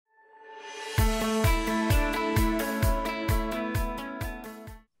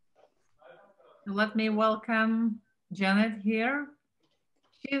Let me welcome Janet here.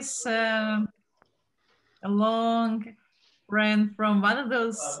 She's a long friend from one of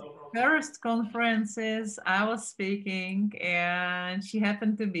those first conferences I was speaking, and she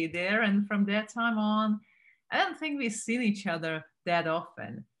happened to be there. And from that time on, I don't think we've seen each other that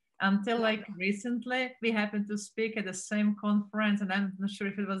often until like recently we happened to speak at the same conference, and I'm not sure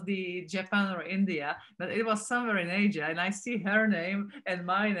if it was the Japan or India, but it was somewhere in Asia, and I see her name and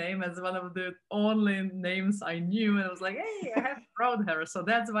my name as one of the only names I knew, and I was like, hey, I have brought her. So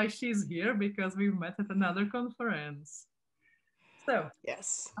that's why she's here, because we met at another conference. So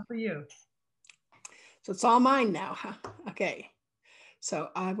Yes. up to you. So it's all mine now, huh? Okay. So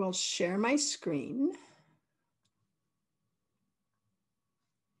I will share my screen.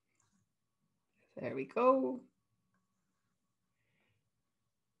 There we go.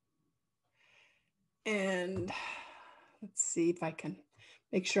 And let's see if I can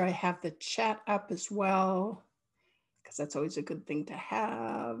make sure I have the chat up as well, because that's always a good thing to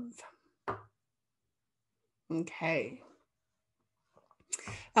have. Okay.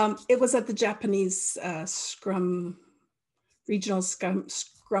 It was at the Japanese regional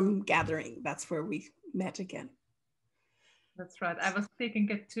Scrum gathering. That's where we met again. That's right. I was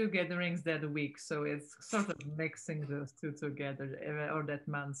speaking at two gatherings that week, so it's sort of mixing those two together, or that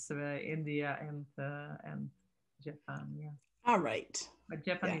month, India and Japan. Yeah, All right. but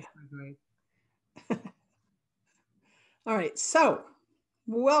Yeah. Japanese are great. All right. So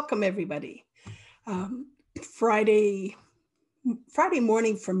welcome everybody. Friday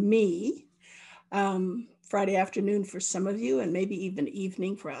morning for me, Friday afternoon for some of you, and maybe even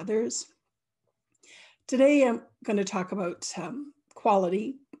evening for others. Today, I'm going to talk about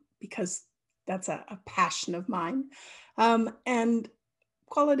quality, because that's a passion of mine, and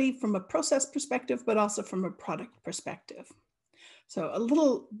quality from a process perspective, but also from a product perspective. So a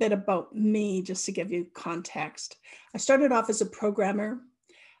little bit about me, just to give you context. I started off as a programmer.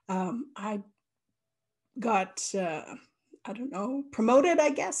 I got, I don't know, promoted, I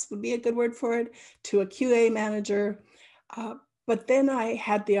guess would be a good word for it, to a QA manager. But then I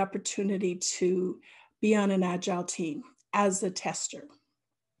had the opportunity to be on an Agile team as a tester.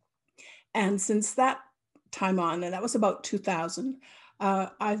 And since that time on, and that was about 2000,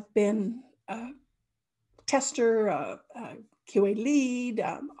 I've been a tester, a QA lead,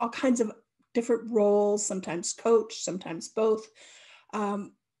 all kinds of different roles, sometimes coach, sometimes both,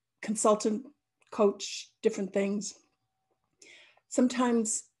 consultant, coach, different things.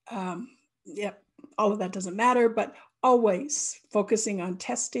 Sometimes, all of that doesn't matter, but always focusing on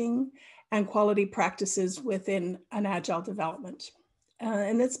testing and quality practices within an Agile development.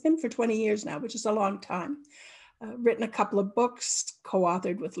 And it's been for 20 years now, which is a long time. Written a couple of books,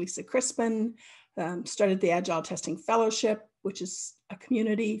 co-authored with Lisa Crispin, started the Agile Testing Fellowship, which is a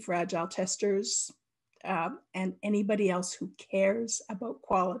community for Agile testers and anybody else who cares about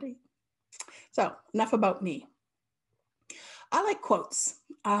quality. So enough about me. I like quotes,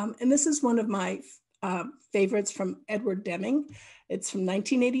 and this is one of my favorites from Edward Deming. It's from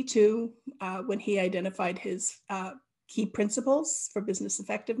 1982, when he identified his key principles for business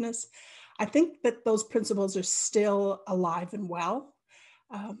effectiveness. I think that those principles are still alive and well,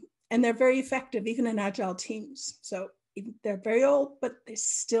 and they're very effective, even in Agile teams. So they're very old, but they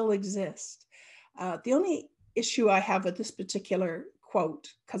still exist. The only issue I have with this particular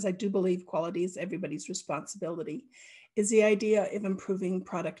quote, because I do believe quality is everybody's responsibility, is the idea of improving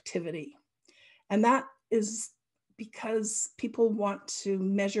productivity. And that is because people want to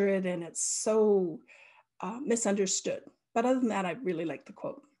measure it, and it's so misunderstood. But other than that, I really like the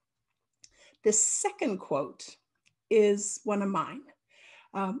quote. The second quote is one of mine.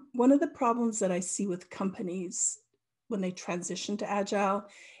 One of the problems that I see with companies when they transition to Agile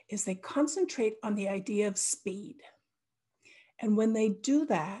is they concentrate on the idea of speed. And when they do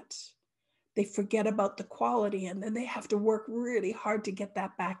that, they forget about the quality, and then they have to work really hard to get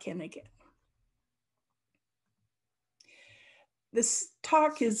that back in again. This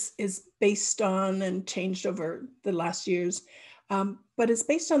talk is based on and changed over the last years, but it's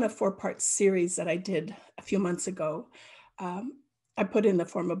based on a 4-part series that I did a few months ago. I put in the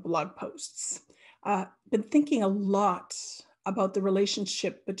form of blog posts. Been thinking a lot about the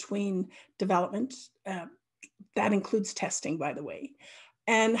relationship between development, that includes testing, by the way,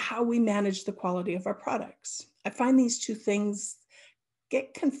 and how we manage the quality of our products. I find these two things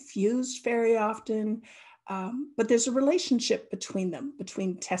get confused very often, but there's a relationship between them,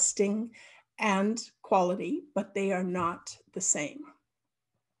 between testing and quality, but they are not the same.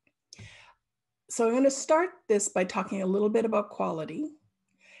 So I'm going to start this by talking a little bit about quality,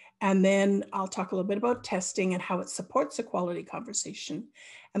 And then I'll talk a little bit about testing and how it supports a quality conversation.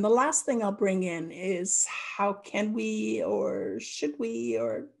 And the last thing I'll bring in is how can we, or should we,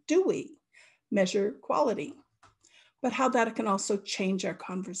 or do we measure quality, but how that can also change our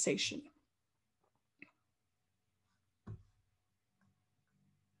conversation.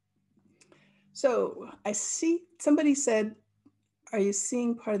 So I see somebody said, are you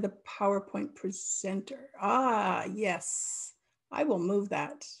seeing part of the PowerPoint presenter? Ah, yes, I will move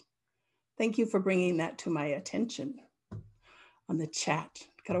that. Thank you for bringing that to my attention on the chat.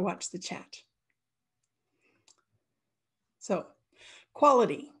 Got to watch the chat. So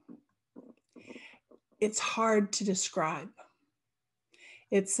quality, it's hard to describe.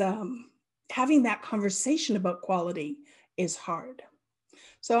 It's having that conversation about quality is hard.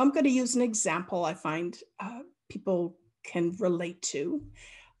 So I'm going to use an example I find people can relate to,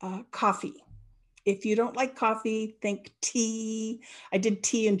 coffee. If you don't like coffee, think tea. I did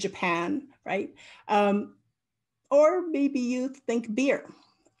tea in Japan, right? Or maybe you think beer.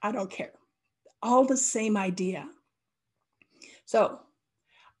 I don't care. All the same idea. So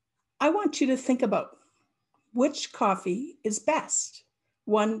I want you to think about which coffee is best,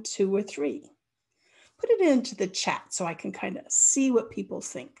 1, 2, or 3. Put it into the chat so I can kind of see what people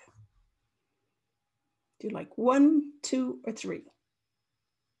think. Do you like 1, 2, or 3?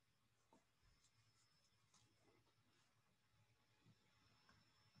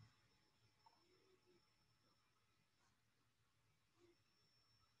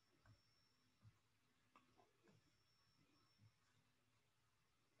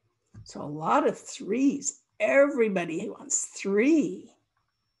 So a lot of 3s. Everybody wants 3.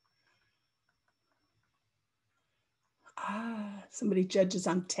 Somebody judges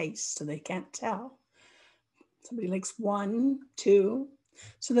on taste, so they can't tell. Somebody likes 1, 2.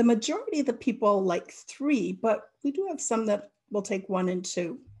 So the majority of the people like 3, but we do have some that will take 1 and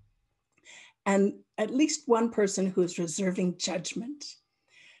 2. And at least one person who is reserving judgment.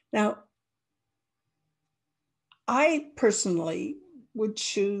 Now, I personally would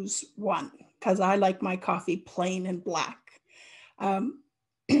choose 1 because I like my coffee plain and black.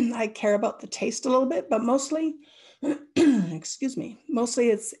 I care about the taste a little bit, but mostly, excuse me, mostly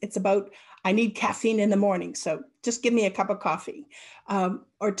it's about, I need caffeine in the morning. So just give me a cup of coffee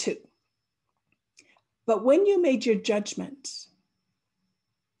or 2. But when you made your judgment,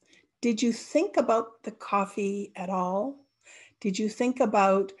 did you think about the coffee at all? Did you think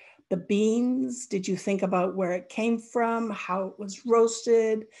about the beans? Did you think about where it came from, how it was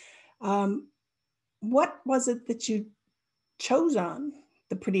roasted? What was it that you chose on?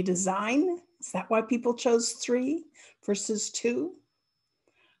 The pretty design? Is that why people chose 3 versus 2?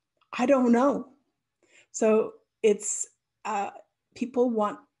 I don't know. So it's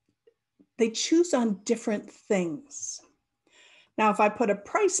people they choose on different things. Now, if I put a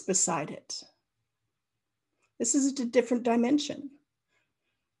price beside it, this is a different dimension.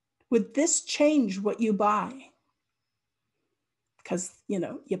 Would this change what you buy? Because,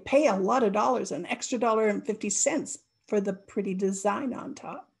 you pay a lot of dollars, an extra $1.50 for the pretty design on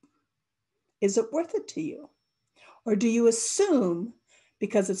top. Is it worth it to you? Or do you assume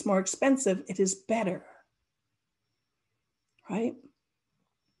because it's more expensive, it is better? Right?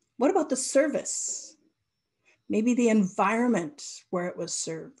 What about the service? Maybe the environment where it was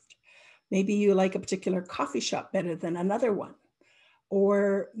served. Maybe you like a particular coffee shop better than another one.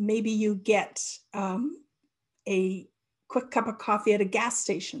 Or maybe you get a quick cup of coffee at a gas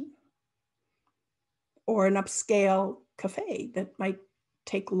station or an upscale cafe that might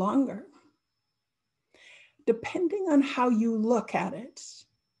take longer. Depending on how you look at it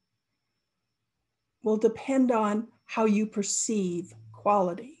will depend on how you perceive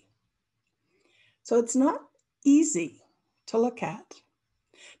quality. So it's not easy to look at.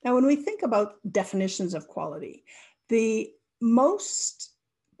 Now, when we think about definitions of quality, the most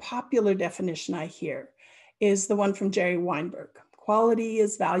popular definition I hear is the one from Jerry Weinberg. Quality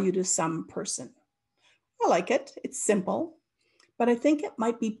is value to some person. I like it. It's simple, but I think it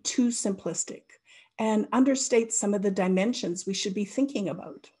might be too simplistic and understates some of the dimensions we should be thinking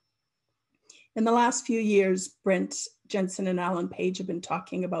about. In the last few years, Brent Jensen and Alan Page have been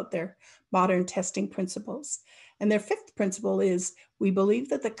talking about their modern testing principles. And their 5th principle is, we believe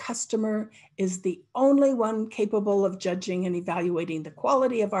that the customer is the only one capable of judging and evaluating the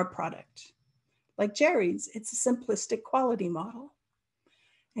quality of our product. Like Jerry's, it's a simplistic quality model.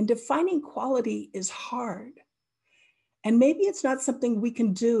 And defining quality is hard. And maybe it's not something we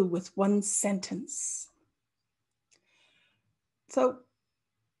can do with 1 sentence. So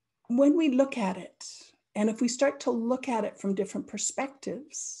when we look at it, and if we start to look at it from different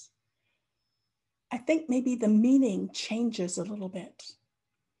perspectives, I think maybe the meaning changes a little bit.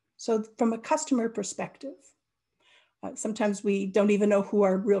 So from a customer perspective, sometimes we don't even know who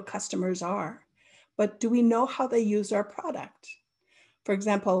our real customers are, but do we know how they use our product? For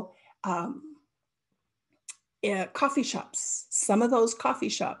example, coffee shops, some of those coffee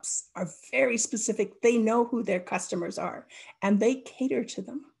shops are very specific. They know who their customers are and they cater to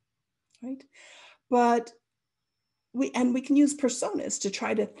them, right? But we can use personas to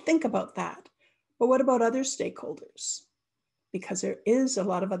try to think about that. But what about other stakeholders? Because there is a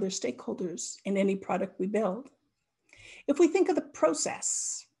lot of other stakeholders in any product we build. If we think of the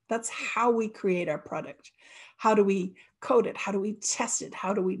process, that's how we create our product. How do we code it? How do we test it?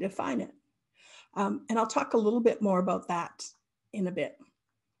 How do we define it? And I'll talk a little bit more about that in a bit.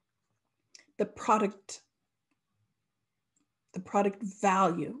 The product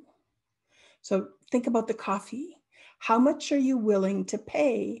value. So think about the coffee. How much are you willing to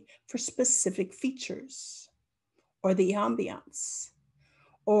pay for specific features or the ambiance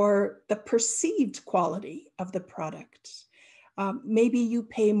or the perceived quality of the product? Maybe you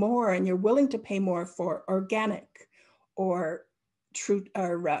pay more and you're willing to pay more for organic or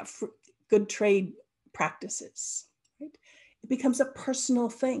good trade practices. Right? It becomes a personal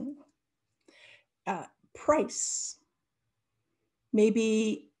thing. Price.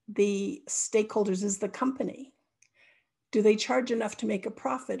 Maybe the stakeholders is the company. Do they charge enough to make a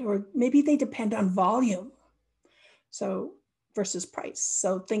profit? Or maybe they depend on volume. So versus price.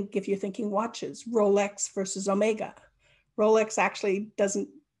 So if you're thinking watches, Rolex versus Omega. Rolex actually doesn't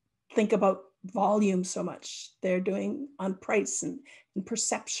think about volume so much. They're doing on price and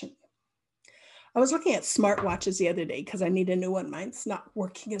perception. I was looking at smartwatches the other day because I need a new one. Mine's not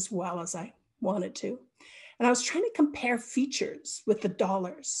working as well as I wanted to. And I was trying to compare features with the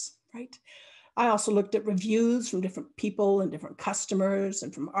dollars, right? I also looked at reviews from different people and different customers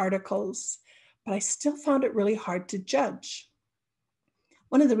and from articles, but I still found it really hard to judge.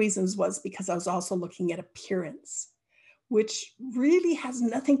 One of the reasons was because I was also looking at appearance, which really has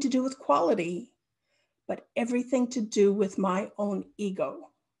nothing to do with quality, but everything to do with my own ego,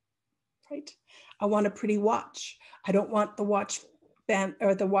 right? I want a pretty watch. I don't want the watch band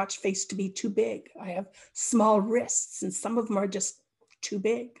or the watch face to be too big. I have small wrists and some of them are just too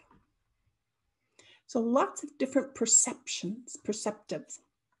big. So lots of different perceptives.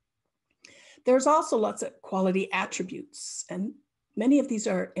 There's also lots of quality attributes, and many of these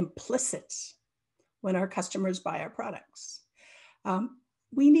are implicit when our customers buy our products.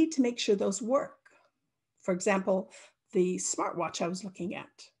 We need to make sure those work. For example, the smartwatch I was looking at,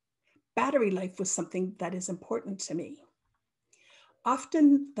 battery life was something that is important to me.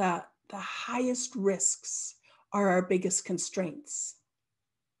 Often the highest risks are our biggest constraints.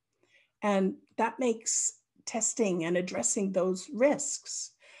 And that makes testing and addressing those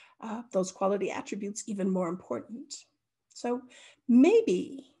risks, those quality attributes, even more important. So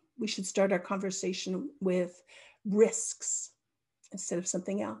maybe we should start our conversation with risks instead of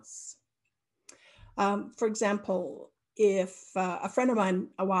something else. For example, if a friend of mine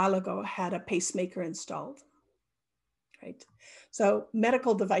a while ago had a pacemaker installed, right? So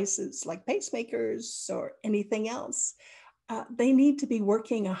medical devices like pacemakers or anything else, they need to be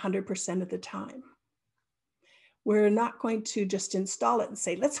working 100% of the time. We're not going to just install it and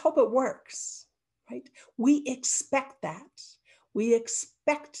say, let's hope it works, right? We expect that. We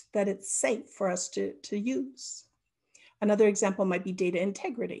expect that it's safe for us to use. Another example might be data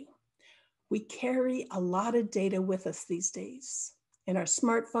integrity. We carry a lot of data with us these days in our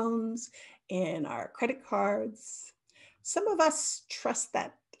smartphones, in our credit cards. Some of us trust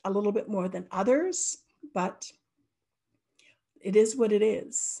that a little bit more than others, but it is what it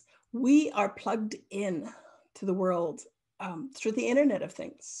is. We are plugged in to the world through the Internet of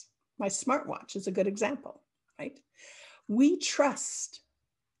Things. My smartwatch is a good example, right? We trust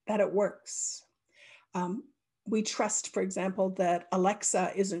that it works. We trust, for example, that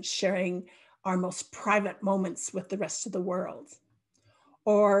Alexa isn't sharing our most private moments with the rest of the world.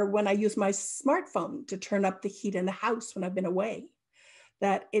 Or when I use my smartphone to turn up the heat in the house when I've been away,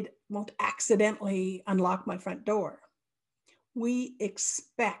 that it won't accidentally unlock my front door. We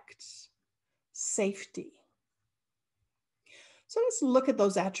expect safety. So let's look at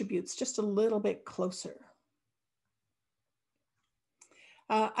those attributes just a little bit closer.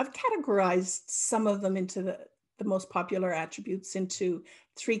 I've categorized some of them into the most popular attributes into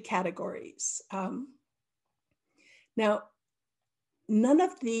 3 categories. Now, none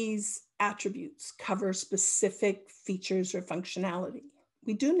of these attributes cover specific features or functionality.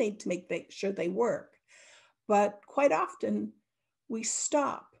 We do need to make sure they work, but quite often we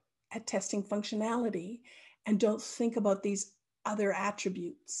stop at testing functionality and don't think about these other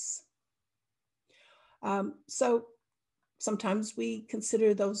attributes. So Sometimes we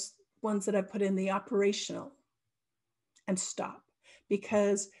consider those ones that I put in the operational and stop,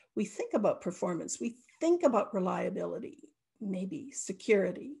 because we think about performance, we think about reliability, maybe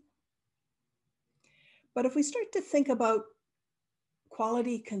security. But if we start to think about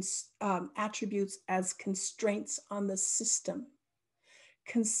quality attributes as constraints on the system,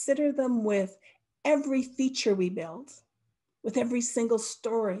 consider them with every feature we build, with every single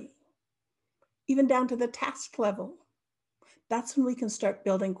story, even down to the task level. That's when we can start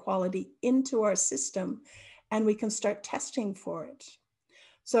building quality into our system and we can start testing for it.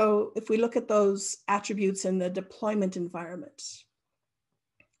 So if we look at those attributes in the deployment environment,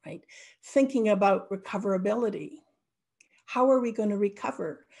 right? Thinking about recoverability. How are we going to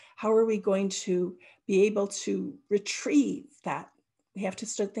recover? How are we going to be able to retrieve that? We have to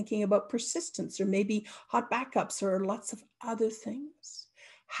start thinking about persistence, or maybe hot backups, or lots of other things.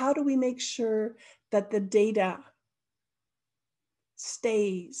 How do we make sure that the data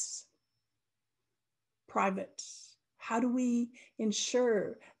stays private? How do we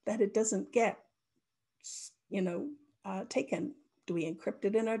ensure that it doesn't get, taken? Do we encrypt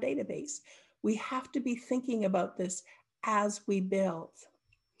it in our database? We have to be thinking about this as we build.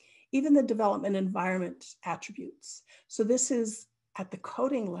 Even the development environment attributes. So this is at the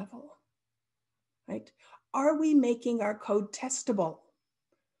coding level, right? Are we making our code testable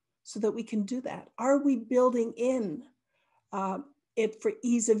so that we can do that? Are we building in it for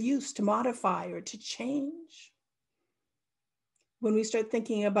ease of use to modify or to change? When we start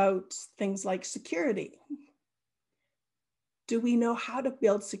thinking about things like security, do we know how to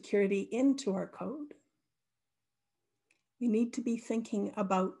build security into our code? We need to be thinking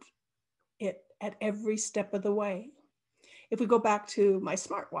about it at every step of the way. If we go back to my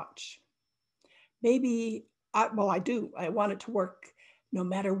smartwatch, maybe, I want it to work no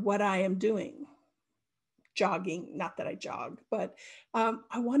matter what I am doing. Jogging, not that I jog, but I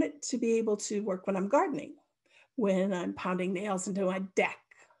want it to be able to work when I'm gardening, when I'm pounding nails into my deck,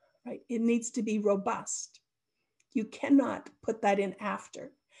 right? It needs to be robust. You cannot put that in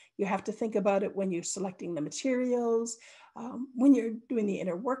after. You have to think about it when you're selecting the materials, when you're doing the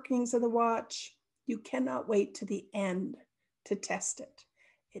inner workings of the watch. You cannot wait to the end to test it.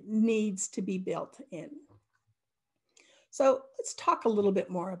 It needs to be built in. So let's talk a little bit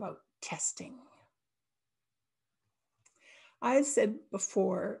more about testing. I said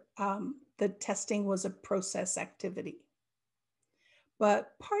before that testing was a process activity.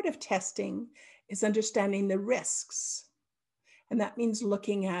 But part of testing is understanding the risks. And that means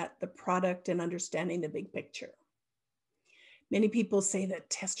looking at the product and understanding the big picture. Many people say that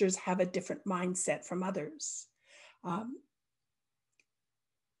testers have a different mindset from others. For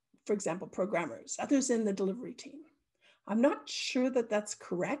example, programmers, others in the delivery team. I'm not sure that that's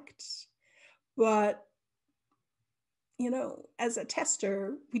correct, but as a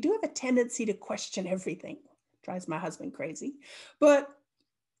tester, we do have a tendency to question everything. Drives my husband crazy, but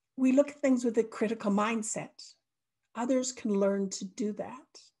we look at things with a critical mindset. Others can learn to do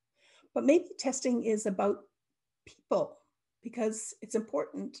that. But maybe testing is about people, because it's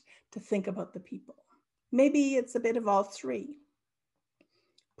important to think about the people. Maybe it's a bit of all three: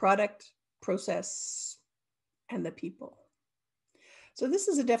 product, process, and the people. So this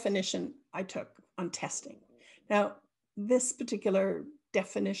is a definition I took on testing. Now, this particular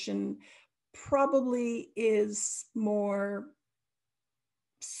definition probably is more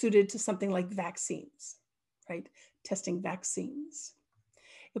suited to something like vaccines, right? Testing vaccines.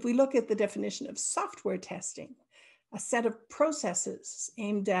 If we look at the definition of software testing, a set of processes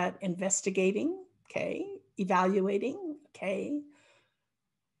aimed at investigating, okay, evaluating, okay,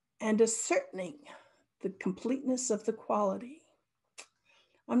 and ascertaining the completeness of the quality.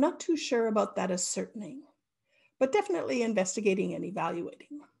 I'm not too sure about that ascertaining, but definitely investigating and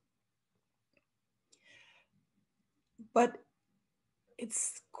evaluating. But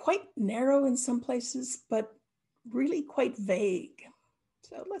it's quite narrow in some places, but really quite vague.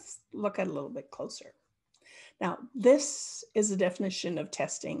 So let's look at it a little bit closer. Now, this is a definition of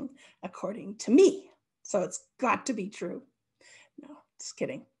testing according to me. So it's got to be true. No, just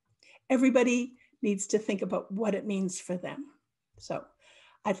kidding. Everybody needs to think about what it means for them. So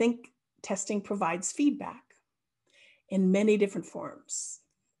I think testing provides feedback in many different forms.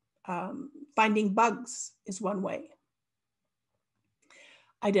 Finding bugs is one way.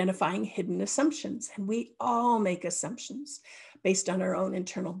 Identifying hidden assumptions, and we all make assumptions based on our own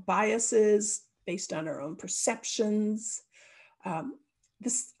internal biases, based on our own perceptions.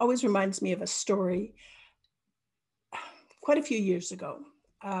 This always reminds me of a story. Quite a few years ago,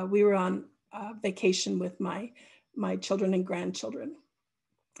 we were on vacation with my children and grandchildren.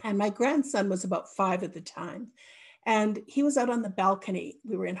 And my grandson was about 5 at the time. And he was out on the balcony.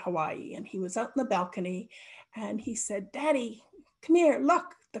 We were in Hawaii, and he was out on the balcony, and he said, "Daddy, come here,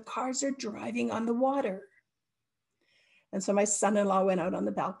 look, the cars are driving on the water." And so my son-in-law went out on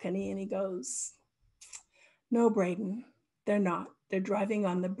the balcony, and he goes, "No, Braden, they're not. They're driving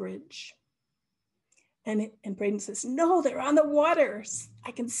on the bridge." And Braden says, "No, they're on the waters.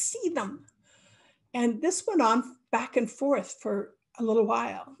 I can see them." And this went on back and forth for a little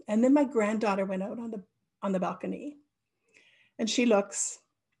while. And then my granddaughter went out on the balcony, and she looks,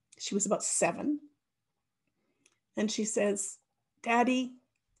 she was about 7. And she says, "Daddy,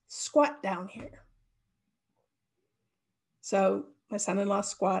 squat down here." So my son-in-law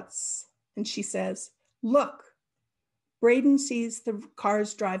squats, and she says, "Look, Braden sees the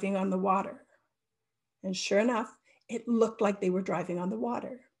cars driving on the water." And sure enough, it looked like they were driving on the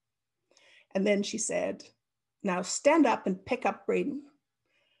water. And then she said, "Now stand up and pick up Braden."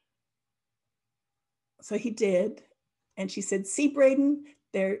 So he did. And she said, "See, Braden,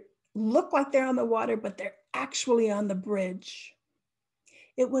 they look like they're on the water, but they're actually on the bridge."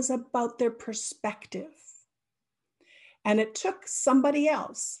 It was about their perspective. And it took somebody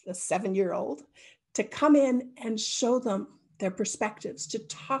else, a 7-year-old, to come in and show them their perspectives, to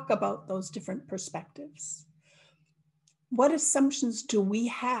talk about those different perspectives. What assumptions do we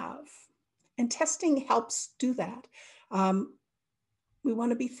have? And testing helps do that. We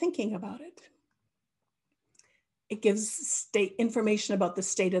want to be thinking about it. It gives information about the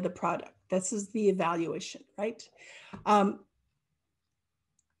state of the product. This is the evaluation, right?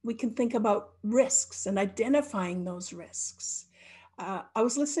 We can think about risks and identifying those risks. I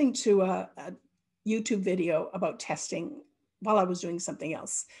was listening to a YouTube video about testing while I was doing something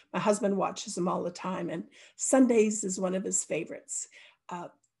else. My husband watches them all the time, and Sundays is one of his favorites.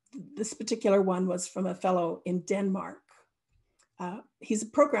 This particular one was from a fellow in Denmark. He's a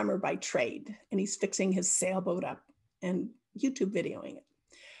programmer by trade, and he's fixing his sailboat up and YouTube videoing it.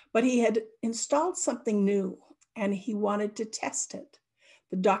 But he had installed something new, and he wanted to test it.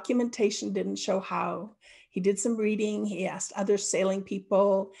 The documentation didn't show how. He did some reading. He asked other sailing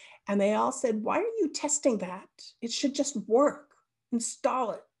people, and they all said, "Why are you testing that? It should just work.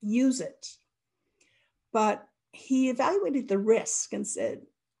 Install it, use it." But he evaluated the risk and said,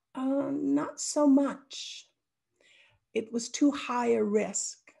 "Not so much. It was too high a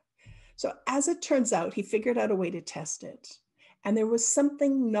risk." So as it turns out, he figured out a way to test it, and there was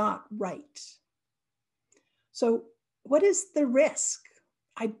something not right. So what is the risk?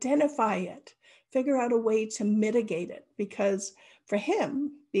 Identify it, figure out a way to mitigate it, because for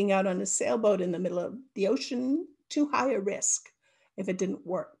him, being out on a sailboat in the middle of the ocean, too high a risk if it didn't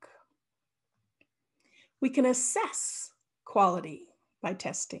work. We can assess quality by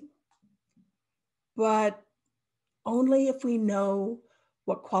testing, but only if we know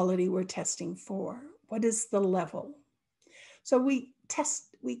what quality we're testing for. What is the level? So we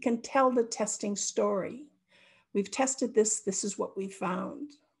can tell the testing story. We've tested this, this is what we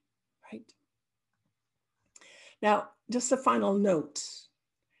found, right? Now, just a final note.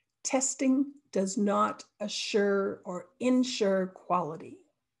 Testing does not assure or ensure quality,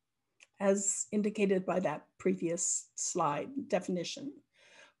 as indicated by that previous slide definition,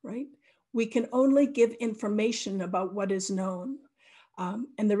 right? We can only give information about what is known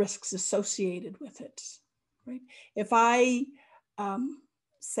and the risks associated with it, right? If I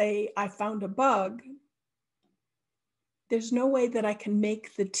say I found a bug, there's no way that I can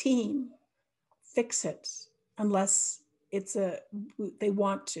make the team fix it unless they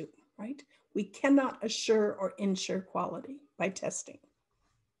want to, right? We cannot assure or ensure quality by testing.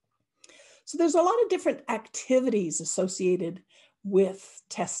 So there's a lot of different activities associated with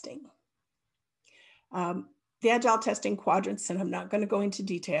testing. The Agile testing quadrants, and I'm not going to go into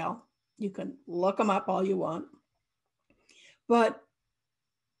detail. You can look them up all you want. But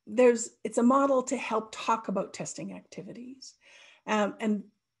it's a model to help talk about testing activities. And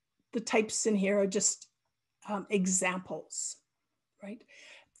the types in here are just examples, right?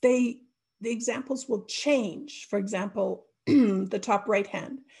 The examples will change. For example, the top right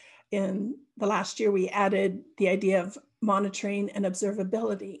hand, in the last year, we added the idea of monitoring and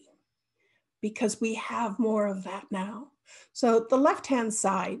observability because we have more of that now. So the left-hand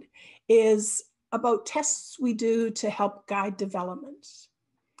side is about tests we do to help guide development.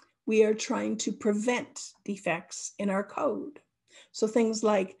 We are trying to prevent defects in our code. So things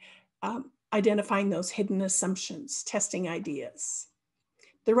like identifying those hidden assumptions, testing ideas.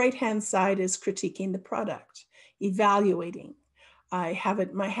 The right-hand side is critiquing the product, evaluating. I have it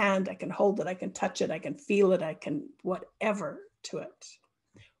in my hand, I can hold it, I can touch it, I can feel it, I can whatever to it.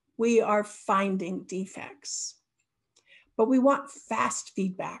 We are finding defects, but we want fast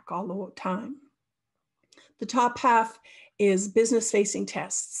feedback all the time. The top half is business-facing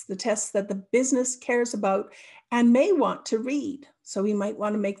tests, the tests that the business cares about and may want to read. So we might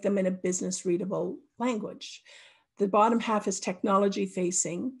want to make them in a business-readable language. The bottom half is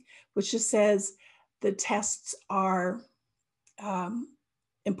technology-facing, which just says the tests are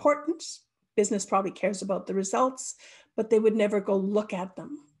important. Business probably cares about the results, but they would never go look at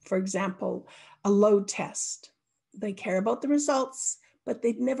them. For example, a load test. They care about the results, but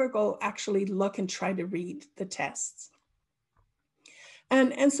they'd never go actually look and try to read the tests.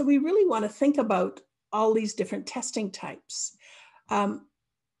 And so we really want to think about all these different testing types.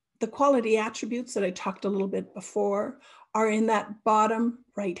 The quality attributes that I talked a little bit before are in that bottom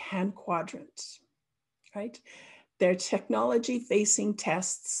right-hand quadrant, right? They're technology-facing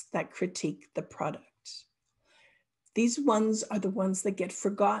tests that critique the product. These ones are the ones that get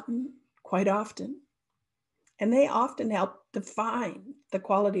forgotten quite often, and they often help define the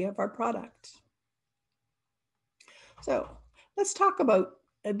quality of our product. So let's talk about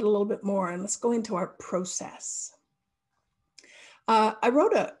it a little bit more, and let's go into our process. I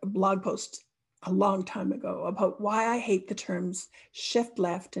wrote a blog post a long time ago about why I hate the terms shift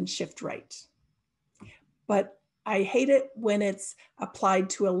left and shift right. But I hate it when it's applied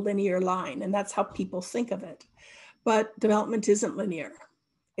to a linear line, and that's how people think of it. But development isn't linear.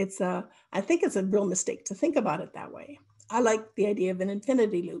 I think it's a real mistake to think about it that way. I like the idea of an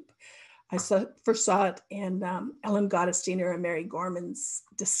infinity loop. I first saw it in Ellen Gottesdiener and Mary Gorman's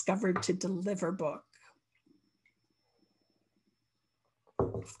Discovered to Deliver book.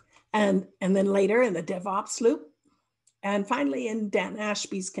 And then later in the DevOps loop, and finally in Dan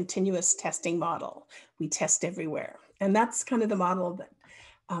Ashby's continuous testing model, we test everywhere. And that's kind of the model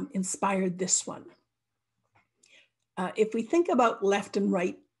that inspired this one. If we think about left and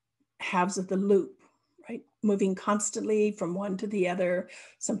right halves of the loop, right, moving constantly from one to the other,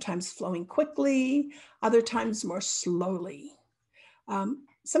 sometimes flowing quickly, other times more slowly.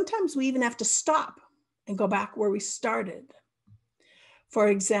 Sometimes we even have to stop and go back where we started. For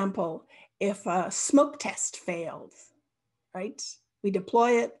example, if a smoke test failed, right? We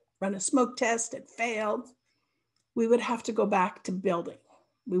deploy it, run a smoke test, it failed. We would have to go back to building.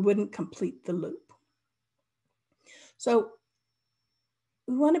 We wouldn't complete the loop. So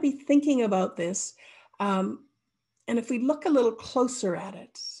we want to be thinking about this. And if we look a little closer at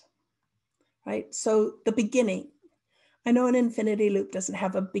it, right? So the beginning, I know an infinity loop doesn't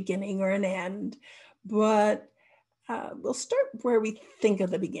have a beginning or an end, but we'll start where we think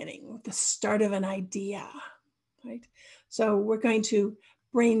of the beginning, the start of an idea, right? So we're going to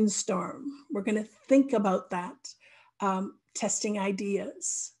brainstorm. We're going to think about that, testing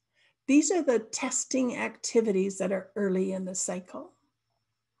ideas. These are the testing activities that are early in the cycle,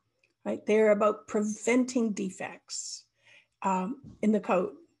 right? They're about preventing defects in the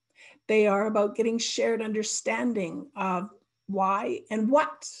code. They are about getting shared understanding of why and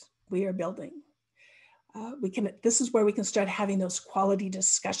what we are building. This is where we can start having those quality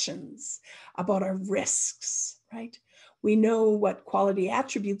discussions about our risks, right? We know what quality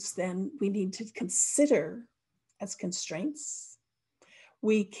attributes then we need to consider as constraints.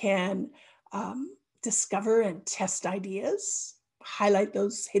 We can discover and test ideas, highlight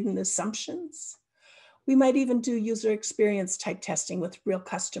those hidden assumptions. We might even do user experience type testing with real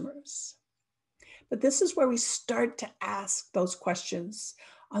customers. But this is where we start to ask those questions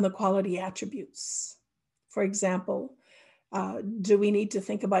on the quality attributes. For example, do we need to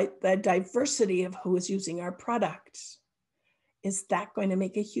think about the diversity of who is using our product? Is that going to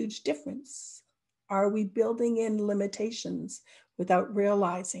make a huge difference? Are we building in limitations without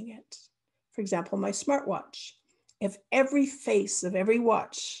realizing it? For example, my smartwatch. If every face of every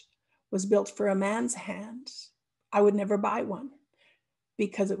watch was built for a man's hand, I would never buy one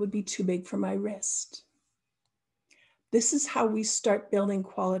because it would be too big for my wrist. This is how we start building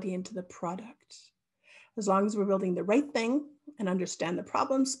quality into the product. As long as we're building the right thing and understand the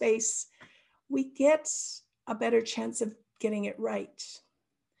problem space, we get a better chance of getting it right.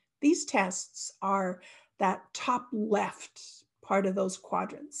 These tests are that top left part of those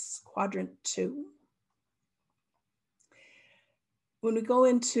quadrants, quadrant 2. When we go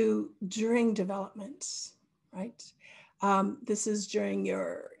into during development, right? This is during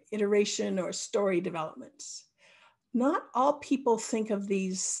your iteration or story development. Not all people think of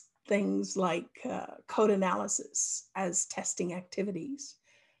these things like code analysis as testing activities,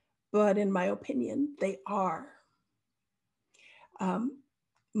 but in my opinion, they are.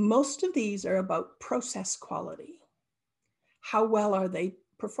 Most of these are about process quality. How well are they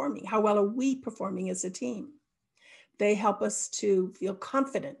performing? How well are we performing as a team? They help us to feel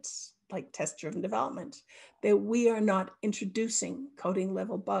confident, like test-driven development, that we are not introducing coding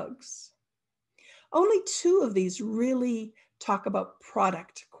level bugs. Only 2 of these really talk about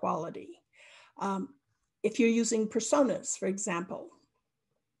product quality. If you're using personas, for example,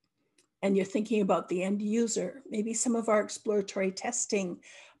 and you're thinking about the end user, maybe some of our exploratory testing,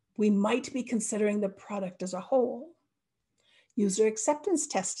 we might be considering the product as a whole. User acceptance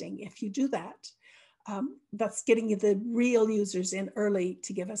testing, if you do that, that's getting the real users in early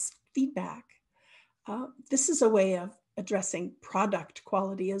to give us feedback. This is a way of addressing product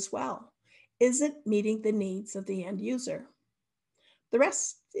quality as well. Is it meeting the needs of the end user? The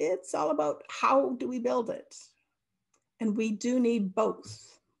rest, it's all about how do we build it? And we do need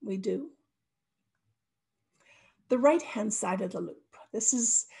both. We do. The right-hand side of the loop. This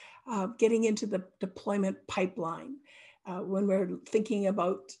is getting into the deployment pipeline when we're thinking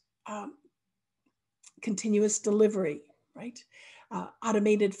about continuous delivery, right?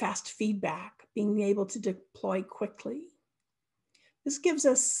 Automated fast feedback, being able to deploy quickly. This gives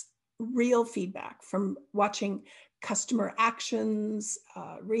us real feedback from watching customer actions,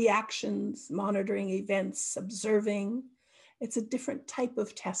 reactions, monitoring events, observing. It's a different type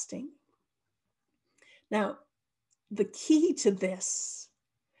of testing. Now, the key to this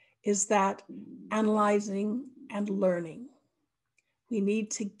is that analyzing and learning. We need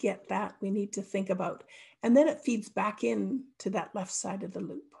to get that, we need to think about, and then it feeds back in to that left side of the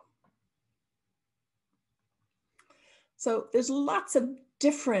loop. So there's lots of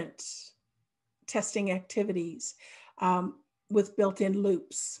different testing activities with built-in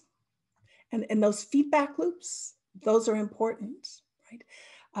loops. And those feedback loops, those are important,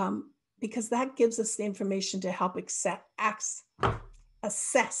 right? Because that gives us the information to help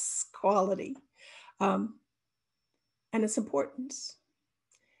assess quality. And it's important.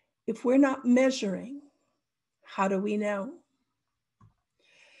 If we're not measuring, how do we know?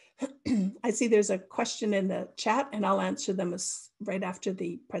 I see there's a question in the chat, and I'll answer them right after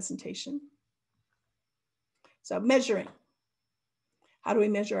the presentation. So measuring. How do we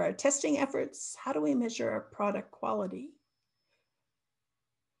measure our testing efforts? How do we measure our product quality?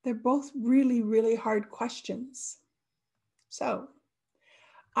 They're both really, really hard questions. So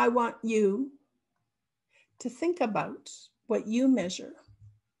I want you to think about what you measure.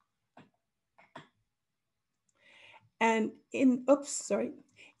 And in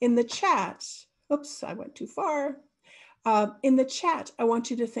the chat, oops, I went too far. In the chat, I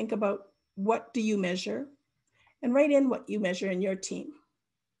want you to think about what do you measure and write in what you measure in your team.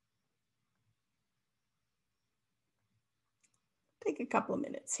 Take a couple of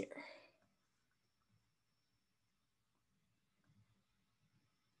minutes here.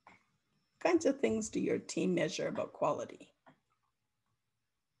 What kinds of things do your team measure about quality?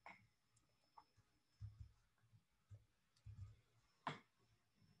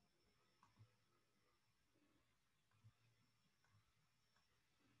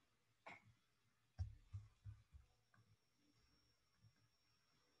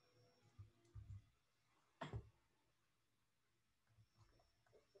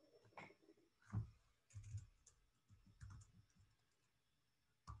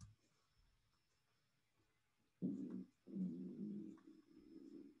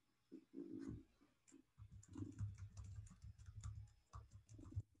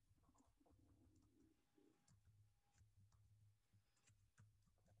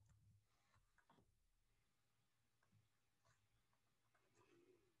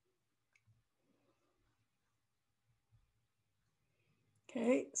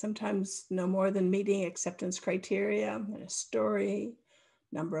 Okay, sometimes no more than meeting acceptance criteria in a story,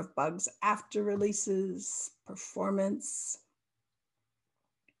 number of bugs after releases, performance,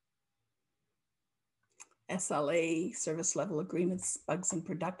 SLA, service level agreements, bugs in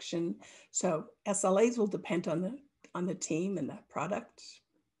production. So SLAs will depend on the team and the product.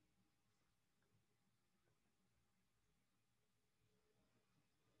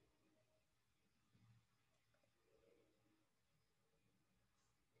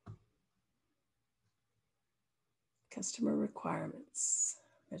 Customer requirements,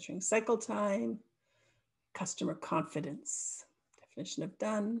 measuring cycle time, customer confidence, definition of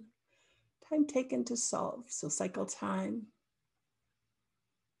done, time taken to solve, so cycle time.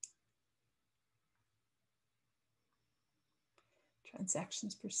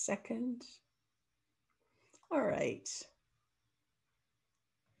 Transactions per second. All right.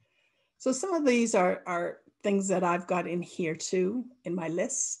 So some of these are things that I've got in here too, in my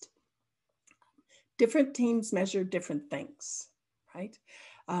list. Different teams measure different things, right?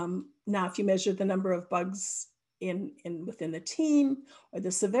 Now, if you measure the number of bugs within the team or the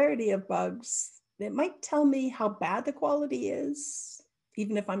severity of bugs, it might tell me how bad the quality is,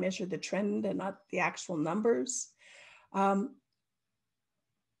 even if I measure the trend and not the actual numbers.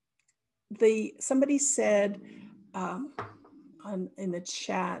 somebody said in the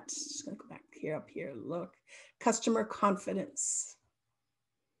chat, just going to go back here, up here, look, customer confidence.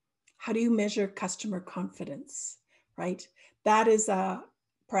 How do you measure customer confidence, right? That is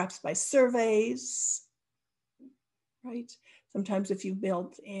perhaps by surveys, right? Sometimes if you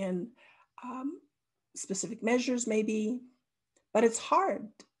build in specific measures maybe, but it's hard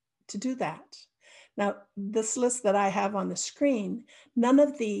to do that. Now, this list that I have on the screen, none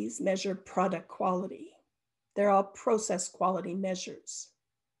of these measure product quality. They're all process quality measures,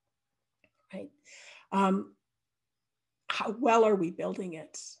 right? How well are we building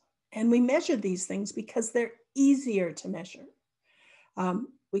it? And we measure these things because they're easier to measure.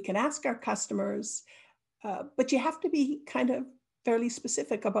 We can ask our customers, but you have to be kind of fairly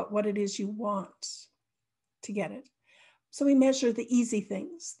specific about what it is you want to get it. So we measure the easy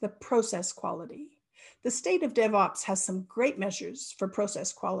things, the process quality. The state of DevOps has some great measures for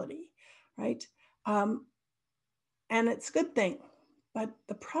process quality, right? And it's a good thing, but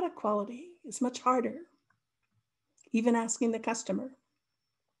the product quality is much harder, even asking the customer.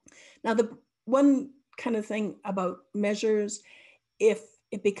 Now, the one kind of thing about measures, if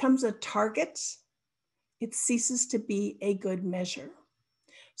it becomes a target, it ceases to be a good measure.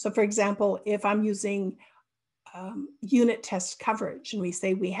 So for example, if I'm using unit test coverage and we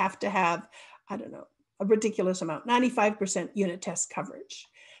say we have to have, I don't know, a ridiculous amount, 95% unit test coverage,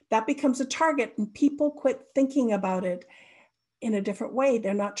 that becomes a target and people quit thinking about it in a different way.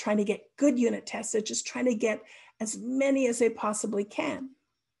 They're not trying to get good unit tests. They're just trying to get as many as they possibly can.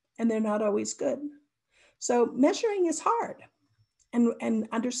 And they're not always good. So measuring is hard, and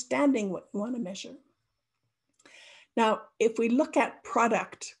understanding what you want to measure. Now, if we look at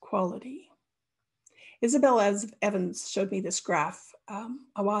product quality, Isabel Evans showed me this graph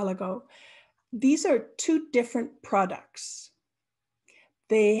a while ago. These are two different products.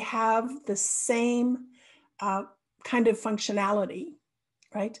 They have the same kind of functionality,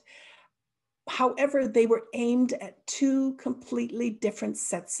 right? However, they were aimed at two completely different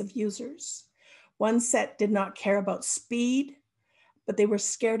sets of users. One set did not care about speed, but they were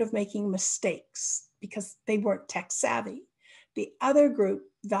scared of making mistakes because they weren't tech savvy. The other group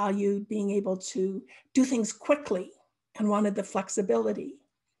valued being able to do things quickly and wanted the flexibility.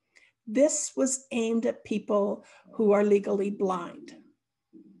 This was aimed at people who are legally blind.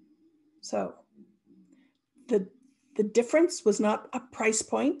 So the difference was not a price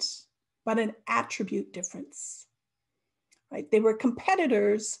point, but an attribute difference, right? They were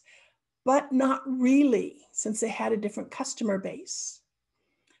competitors, but not really, since they had a different customer base.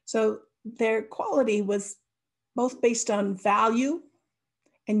 So their quality was both based on value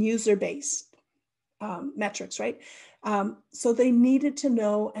and user-based metrics, right? So they needed to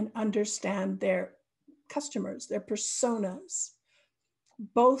know and understand their customers, their personas.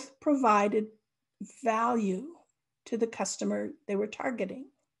 Both provided value to the customer they were targeting,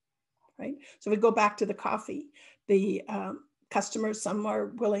 right? So we go back to the coffee. The customers, some are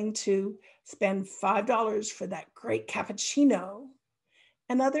willing to spend $5 for that great cappuccino,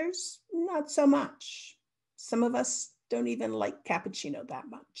 and others not so much. Some of us don't even like cappuccino that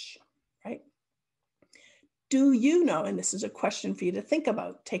much, right? Do you know, and this is a question for you to think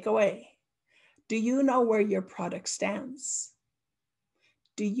about, take away, do you know where your product stands?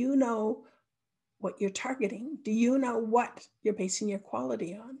 Do you know what you're targeting? Do you know what you're basing your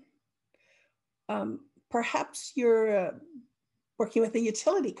quality on? Perhaps you're working with a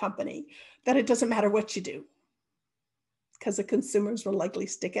utility company that it doesn't matter what you do because the consumers will likely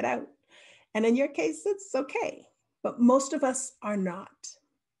stick it out. And in your case, it's okay, but most of us are not.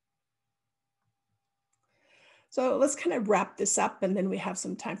 So let's kind of wrap this up and then we have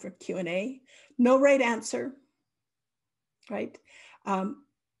some time for Q&A. No right answer, right?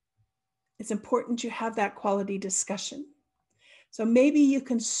 It's important you have that quality discussion. So maybe you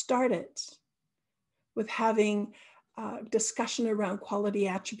can start it with having a discussion around quality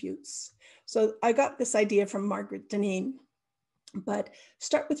attributes. So I got this idea from Margaret Deneen, but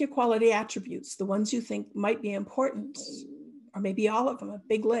start with your quality attributes, the ones you think might be important, or maybe all of them, a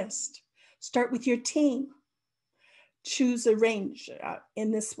big list. Start with your team. Choose a range.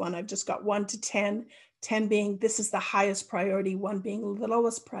 In this one, I've just got 1 to 10, 10 being this is the highest priority, 1 being the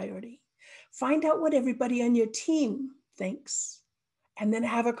lowest priority. Find out what everybody on your team thinks, and then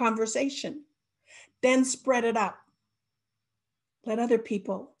have a conversation. Then spread it up. Let other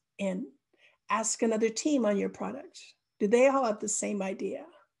people in. Ask another team on your product. Do they all have the same idea?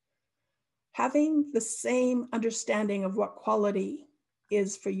 Having the same understanding of what quality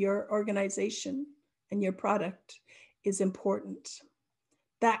is for your organization and your product is important.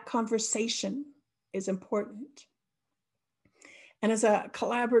 That conversation is important. And as a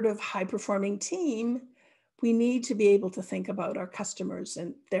collaborative, high-performing team, we need to be able to think about our customers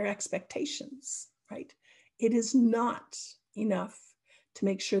and their expectations, right? It is not enough to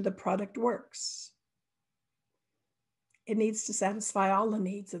make sure the product works. It needs to satisfy all the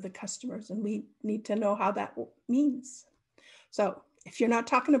needs of the customers, and we need to know how that means. So if you're not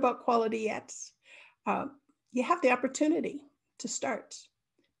talking about quality yet, you have the opportunity to start.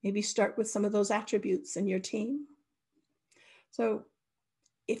 Maybe start with some of those attributes in your team. So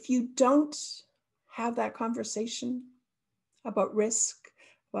if you don't have that conversation about risk,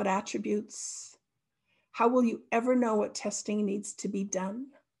 about attributes, how will you ever know what testing needs to be done?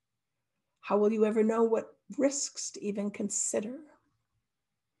 How will you ever know what risks to even consider?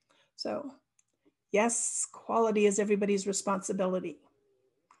 So yes, quality is everybody's responsibility.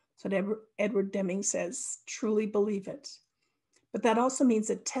 So Edward Deming says, truly believe it. But that also means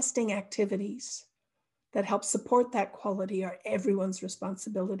that testing activities that help support that quality are everyone's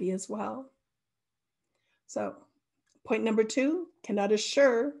responsibility as well. So point number 2, cannot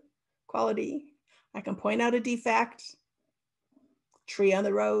assure quality. I can point out a defect, tree on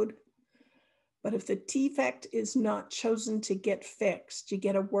the road, but if the defect is not chosen to get fixed, you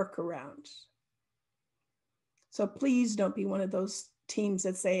get a workaround. So please don't be one of those teams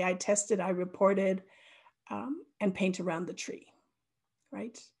that say, I tested, I reported, and paint around the tree,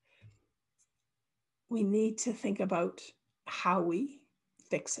 right? We need to think about how we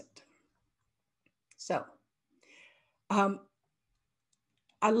fix it. So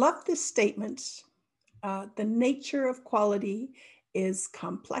I love this statement. The nature of quality is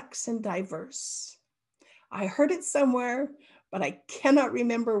complex and diverse. I heard it somewhere, but I cannot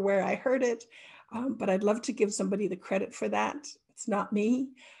remember where I heard it. But I'd love to give somebody the credit for that. It's not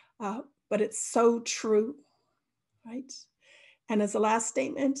me, but it's so true, right? And as a last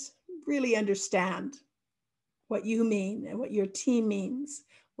statement, really understand what you mean and what your team means,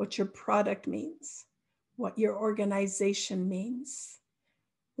 what your product means, what your organization means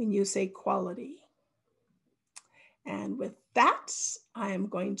when you say quality. And with that, I am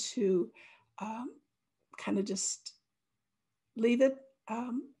going to kind of just leave it.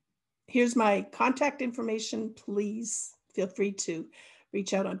 Here's my contact information. Please feel free to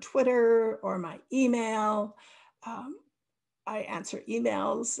reach out on Twitter or my email. I answer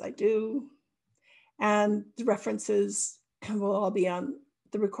emails, I do. And the references will all be on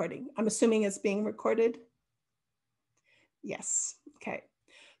the recording. I'm assuming it's being recorded. Yes, okay.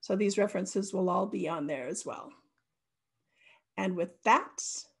 So these references will all be on there as well. And with that,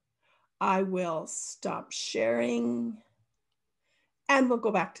 I will stop sharing and we'll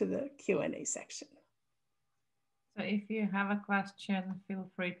go back to the Q&A section. So if you have a question, feel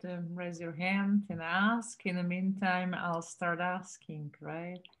free to raise your hand and ask. In the meantime, I'll start asking,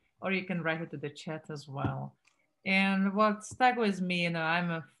 right? Or you can write it to the chat as well. And what stuck with me, I'm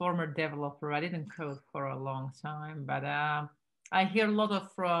a former developer. I didn't code for a long time, but I hear a lot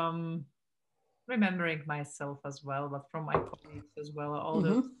of from remembering myself as well, but from my colleagues as well, all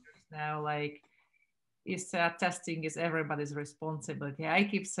those years now, like, is testing is everybody's responsibility. I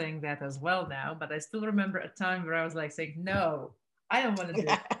keep saying that as well now, but I still remember a time where I was like saying, no, I don't want to do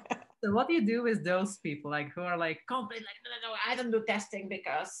it. So what do you do with those people, like, who are like completely like, no, I don't do testing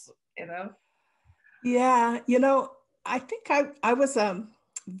because, Yeah, I think I was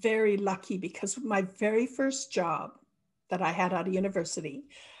very lucky because my very first job that I had out of university,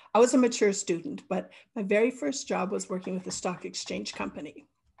 I was a mature student, but my very first job was working with a stock exchange company.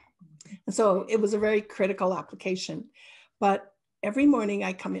 And so it was a very critical application. But every morning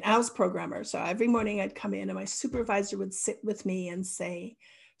I'd come in, I was a programmer. So every morning I'd come in and my supervisor would sit with me and say,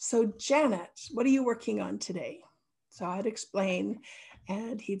 so Janet, what are you working on today? So I'd explain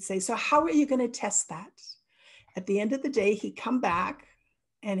and he'd say, so how are you going to test that? At the end of the day, he'd come back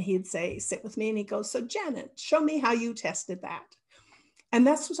and he'd say, sit with me. And he'd go, so Janet, show me how you tested that. And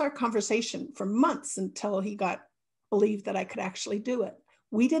this was our conversation for months until he believed that I could actually do it.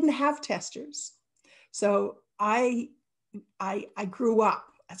 We didn't have testers. So I grew up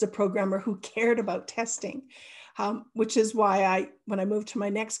as a programmer who cared about testing, which is why when I moved to my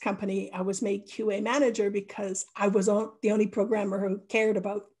next company, I was made QA manager because I was the only programmer who cared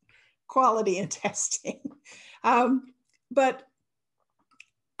about quality and testing. But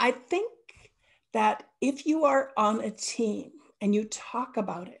I think that if you are on a team and you talk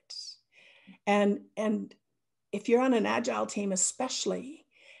about it, and if you're on an agile team especially,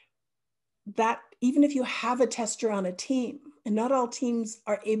 that even if you have a tester on a team, and not all teams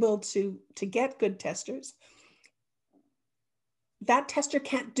are able to get good testers, that tester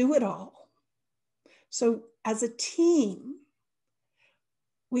can't do it all. So as a team,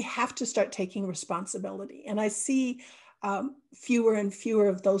 we have to start taking responsibility. And I see fewer and fewer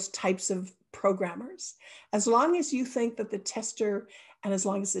of those types of programmers. As long as you think that the tester, and as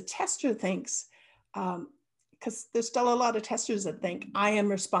long as the tester thinks, because there's still a lot of testers that think, I am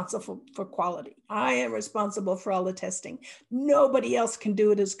responsible for quality. I am responsible for all the testing. Nobody else can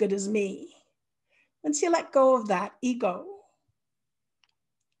do it as good as me. Once you let go of that ego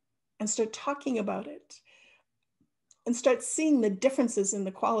and start talking about it and start seeing the differences in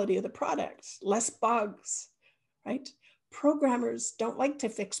the quality of the product, less bugs, right? Programmers don't like to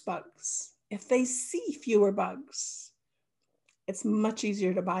fix bugs. If they see fewer bugs, it's much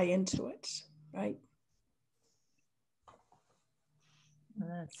easier to buy into it, right?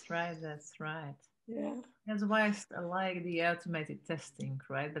 That's right. That's right. Yeah. That's why I like the automated testing,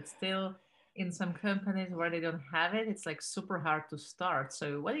 right? But still, in some companies where they don't have it, it's like super hard to start.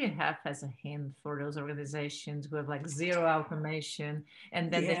 So, what do you have as a hint for those organizations who have like zero automation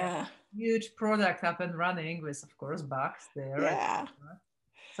and then they have Yeah. a huge product up and running with, of course, bugs there? Yeah.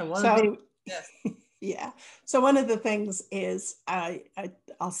 So, what do they So, suggest? yeah. So one of the things is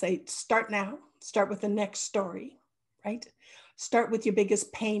I'll say start now. Start with the next story, right? Start with your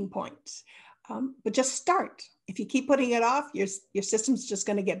biggest pain point, but just start. If you keep putting it off, your system's just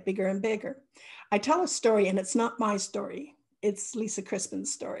going to get bigger and bigger. I tell a story, and it's not my story. It's Lisa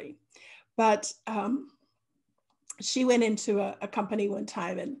Crispin's story, but she went into a company one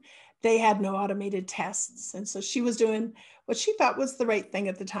time and they had no automated tests. And so she was doing what she thought was the right thing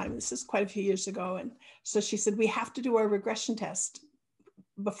at the time. This is quite a few years ago. And so she said, we have to do our regression test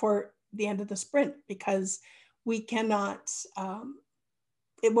before the end of the sprint because we cannot,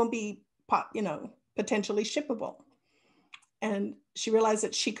 it won't be, potentially shippable. And she realized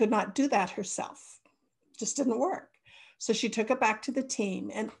that she could not do that herself. It just didn't work. So she took it back to the team.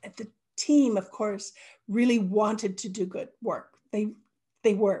 And the team, of course, really wanted to do good work. They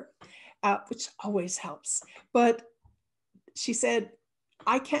were, which always helps. But she said,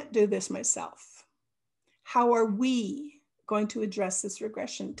 I can't do this myself. How are we going to address this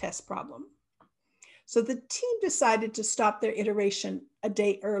regression test problem? So the team decided to stop their iteration a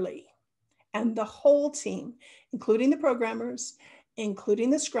day early. And the whole team, including the programmers, including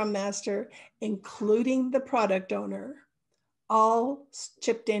the Scrum Master, including the product owner, all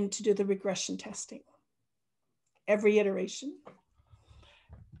chipped in to do the regression testing. Every iteration.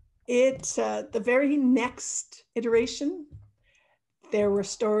 The very next iteration, there were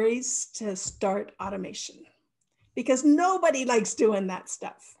stories to start automation because nobody likes doing that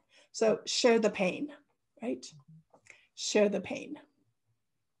stuff. So share the pain, right? Share the pain.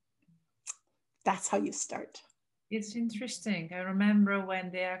 That's how you start. It's interesting. I remember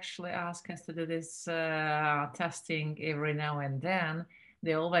when they actually asked us to do this testing every now and then,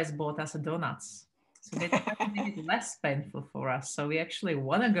 they always bought us donuts. So they try to make it less painful for us. So we actually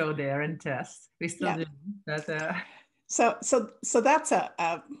want to go there and test. We still do. But, So that's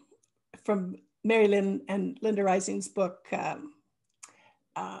from Mary Lynn and Linda Rising's book,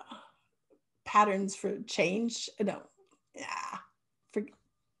 Patterns for Change. No, for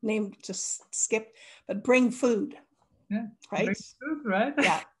name just skipped, but bring food. Yeah, right? Bring food, right?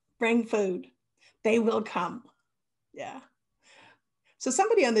 Yeah, bring food. They will come. Yeah. So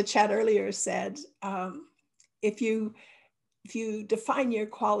somebody on the chat earlier said, if you define your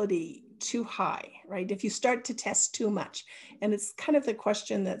quality too high, right? If you start to test too much, and it's kind of the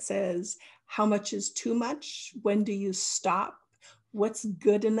question that says, how much is too much? When do you stop? What's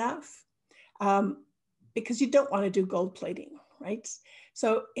good enough? Because you don't want to do gold plating, right?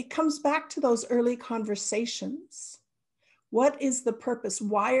 So it comes back to those early conversations. What is the purpose?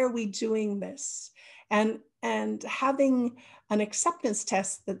 Why are we doing this? And having an acceptance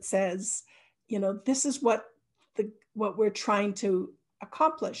test that says, this is what we're trying to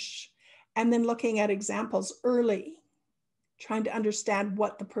accomplish. And then looking at examples early, trying to understand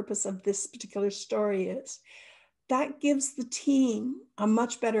what the purpose of this particular story is. That gives the team a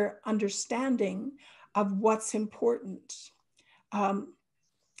much better understanding of what's important. And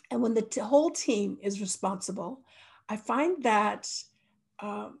when the whole team is responsible, I find that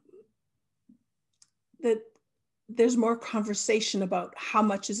that there's more conversation about how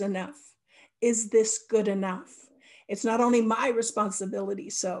much is enough. Is this good enough? It's not only my responsibility,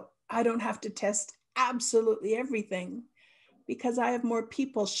 so I don't have to test absolutely everything because I have more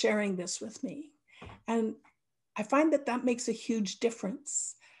people sharing this with me. And I find that makes a huge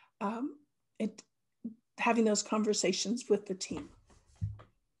difference, having those conversations with the team.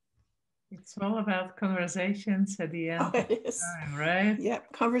 It's all about conversations at the end of it is. time, right? Yeah,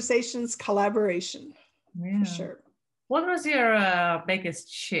 conversations, collaboration, for sure. What was your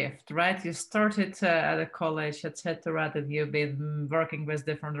biggest shift, right? You started at a college, etc., that you've been working with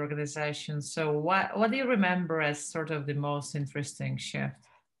different organizations. So what do you remember as sort of the most interesting shift?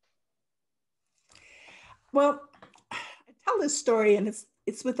 Well, I tell this story, and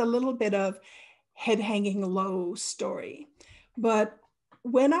it's with a little bit of head hanging low story. But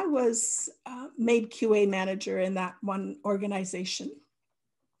when I was made QA manager in that one organization,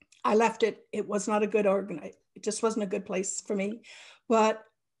 I left it. It was not a good organization. It just wasn't a good place for me. But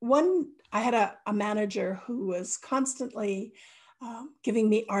I had a manager who was constantly giving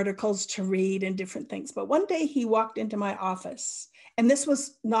me articles to read and different things. But one day he walked into my office, and this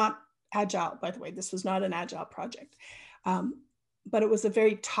was not Agile, by the way. This was not an Agile project, but it was a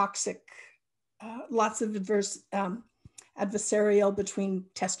very toxic, lots of adversarial between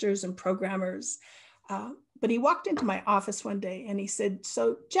testers and programmers. But he walked into my office one day and he said,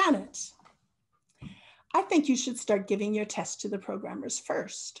 "So, Janet, I think you should start giving your tests to the programmers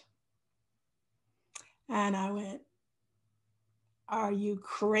first." And I went, "Are you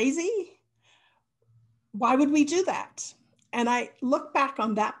crazy? Why would we do that?" And I look back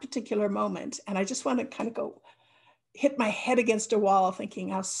on that particular moment and I just want to kind of go hit my head against a wall thinking,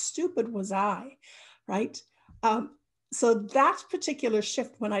 how stupid was I, right? So that particular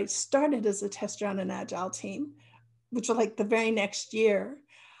shift, when I started as a tester on an Agile team, which was like the very next year,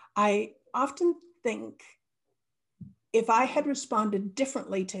 I often think if I had responded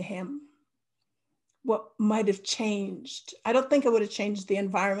differently to him, what might have changed? I don't think it would have changed the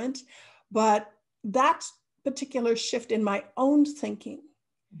environment, but that particular shift in my own thinking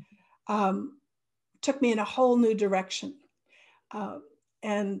took me in a whole new direction.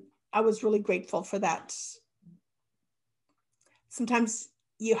 And I was really grateful for that. Sometimes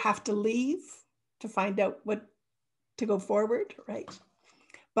you have to leave to find out what to go forward, right?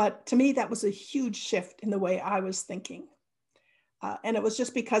 But to me, that was a huge shift in the way I was thinking. And it was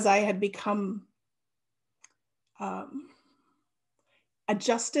just because I had become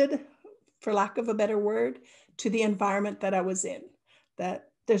adjusted, for lack of a better word, to the environment that I was in, that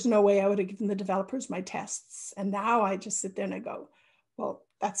there's no way I would have given the developers my tests. And now I just sit there and I go, well,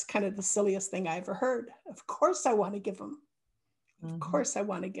 that's kind of the silliest thing I ever heard. Of course I want to give them. Of course I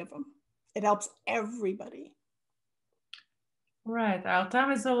want to give them. It helps everybody. Right, our time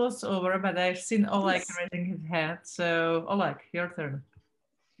is almost over, but I've seen Oleg raising his hand. So Oleg, your turn.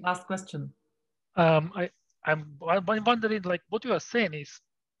 Last question. I'm wondering, like, what you are saying is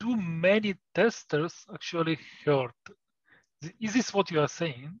too many testers actually hurt. Is this what you are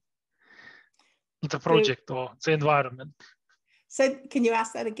saying? The project or the environment? So can you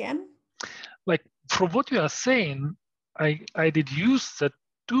ask that again? Like, from what you are saying, I deduce that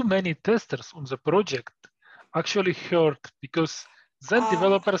too many testers on the project actually hurt because then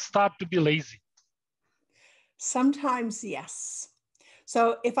developers start to be lazy. Sometimes, yes.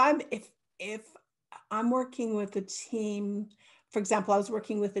 So if I'm working with a team, for example, I was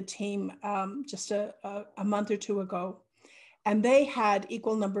working with a team just a month or two ago, and they had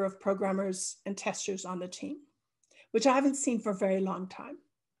equal number of programmers and testers on the team, which I haven't seen for a very long time.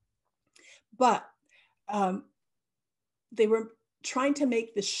 But they were trying to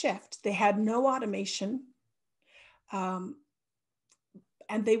make the shift. They had no automation, and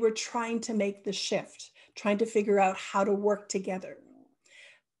they were trying to make the shift, trying to figure out how to work together.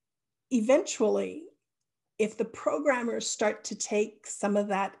 Eventually, if the programmers start to take some of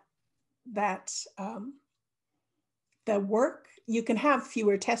that the work, you can have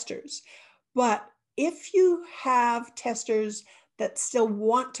fewer testers. But if you have testers that still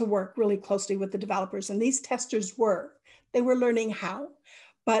want to work really closely with the developers, and these testers they were learning how,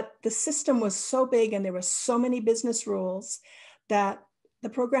 but the system was so big and there were so many business rules that the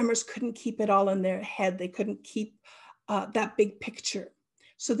programmers couldn't keep it all in their head. They couldn't keep that big picture.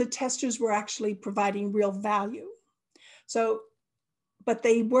 So the testers were actually providing real value. So, but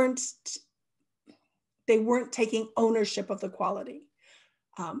they weren't taking ownership of the quality.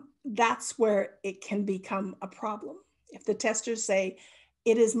 That's where it can become a problem. If the testers say,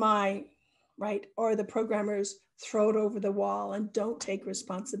 it is my, right, or the programmers throw it over the wall and don't take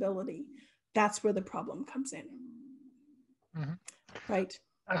responsibility, that's where the problem comes in. Right.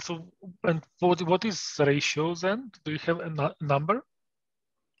 So, and what is the ratio then? Do you have a number?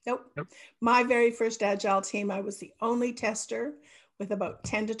 Nope. My very first Agile team, I was the only tester with about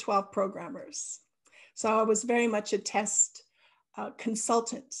 10 to 12 programmers. So I was very much a test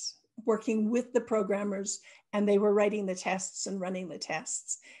consultant working with the programmers, and they were writing the tests and running the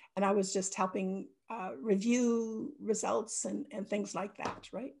tests. And I was just helping review results and things like that,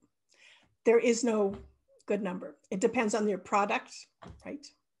 right? There is no good number. It depends on your product, right?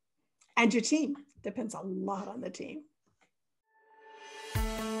 And your team. Depends a lot on the team.